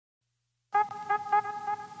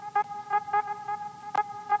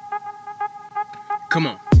Come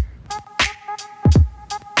on.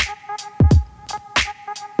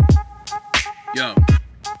 Yo.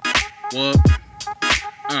 What?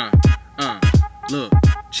 Look,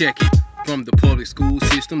 check it. From the public school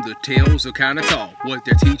system, the tales are kinda tall. What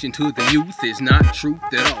they're teaching to the youth is not truth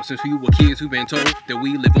at all. Since we were kids, we've been told that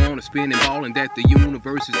we live on a spinning ball and that the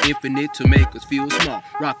universe is infinite to make us feel small.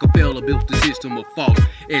 Rockefeller built the system of false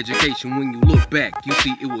education. When you look back, you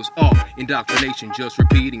see it was all indoctrination. Just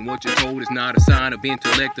repeating what you're told is not a sign of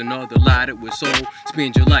intellect. Another lie that we're sold.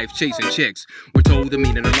 Spend your life chasing checks. We're told the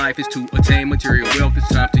meaning of life is to attain material wealth. It's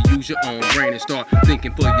time to use your own brain and start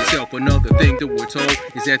thinking for yourself. Another thing that we're told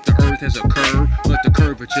is that the earth has a curve, but the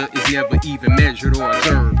curvature is never even measured or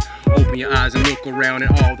observed. Open your eyes and look around,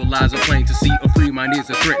 and all the lies are plain to see. A free mind is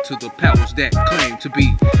a threat to the powers that claim to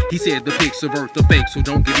be. He said the pics of earth are fake, so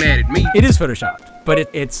don't get mad at me. It is photoshopped, but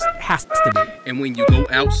it has to be. And when you go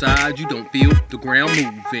outside, you don't feel the ground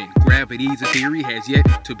moving. Gravity's a theory, has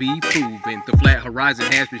yet to be proven. The flat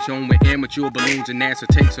horizon has been shown with amateur balloons, and NASA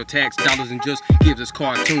takes our tax dollars and just gives us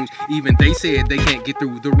cartoons. Even they said they can't get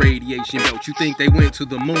through the radiation belt. You think they went to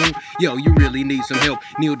the moon? Yo, you really need some help.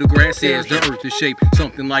 Neil deGrasse says the earth is shaped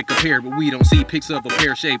something like a pear, but we don't see pics of a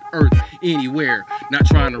pear-shaped earth anywhere. Not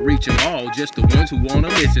trying to reach them all, just the ones who wanna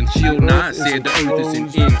listen. Shield 9 said the earth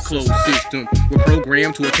is an enclosed system. We're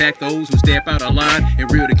programmed to attack those who step out of line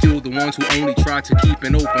and ridicule the ones who only try to keep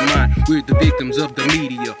an open mind. We're the victims of the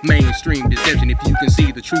media, mainstream deception. If you can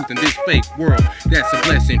see the truth in this fake world, that's a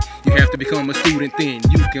blessing. You have to become a student, then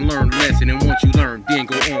you can learn a lesson. And once you learn, then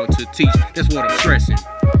go on to teach. That's what I'm stressing.